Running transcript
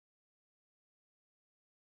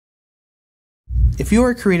If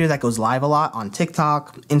you're a creator that goes live a lot on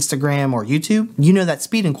TikTok, Instagram, or YouTube, you know that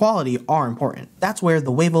speed and quality are important. That's where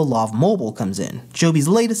the Wavo Lav Mobile comes in, Joby's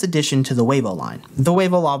latest addition to the Wavo line. The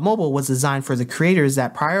Wavo Lav Mobile was designed for the creators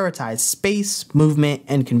that prioritize space, movement,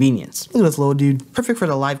 and convenience. Look at this little dude. Perfect for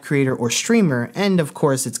the live creator or streamer, and of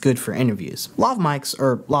course it's good for interviews. Lav mics,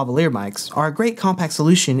 or lavalier mics, are a great compact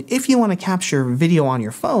solution if you want to capture video on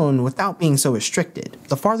your phone without being so restricted.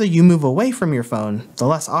 The farther you move away from your phone, the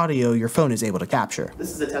less audio your phone is able to capture.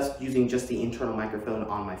 This is a test using just the internal microphone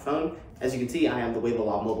on my phone. As you can see, I have the Wavo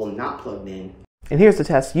Lav Mobile not plugged in. And here's the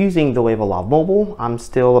test using the Wavo Lav Mobile. I'm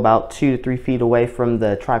still about 2 to 3 feet away from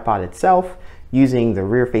the tripod itself, using the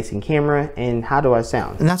rear-facing camera, and how do I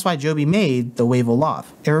sound? And that's why Joby made the Wavo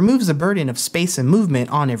Lav. It removes the burden of space and movement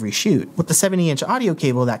on every shoot. With the 70-inch audio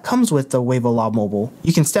cable that comes with the Wavo Lav Mobile,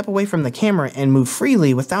 you can step away from the camera and move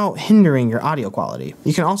freely without hindering your audio quality.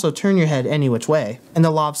 You can also turn your head any which way, and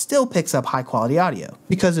the Lav still picks up high-quality audio,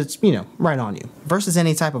 because it's, right on you, versus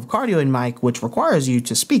any type of cardioid mic which requires you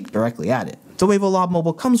to speak directly at it. The Wavo Lav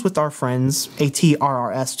Mobile comes with our friends a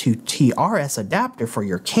TRRS to TRS adapter for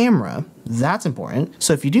your camera. That's important.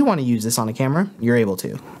 So if you do want to use this on a camera, you're able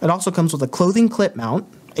to. It also comes with a clothing clip mount,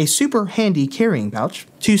 a super handy carrying pouch,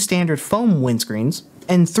 2 standard foam windscreens,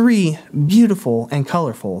 and 3 beautiful and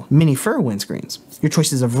colorful mini fur windscreens. Your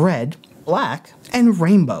choices of red, black, and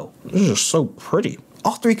rainbow. This is so pretty.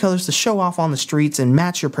 All 3 colors to show off on the streets and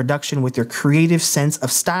match your production with your creative sense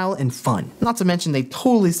of style and fun. Not to mention they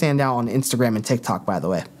totally stand out on Instagram and TikTok, by the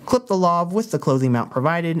way. Clip the Lav with the clothing mount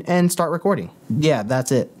provided and start recording. Yeah,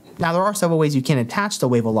 that's it. Now there are several ways you can attach the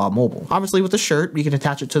Wavo Lav Mobile. Obviously with the shirt, you can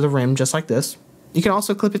attach it to the rim just like this. You can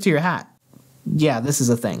also clip it to your hat. Yeah, this is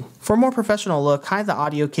a thing. For a more professional look, hide the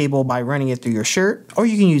audio cable by running it through your shirt, or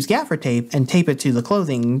you can use gaffer tape and tape it to the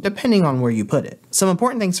clothing depending on where you put it. Some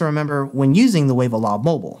important things to remember when using the Wavo Lav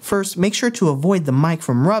Mobile. First, make sure to avoid the mic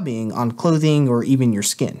from rubbing on clothing or even your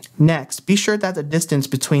skin. Next, be sure that the distance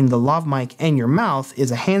between the lav mic and your mouth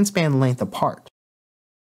is a handspan length apart.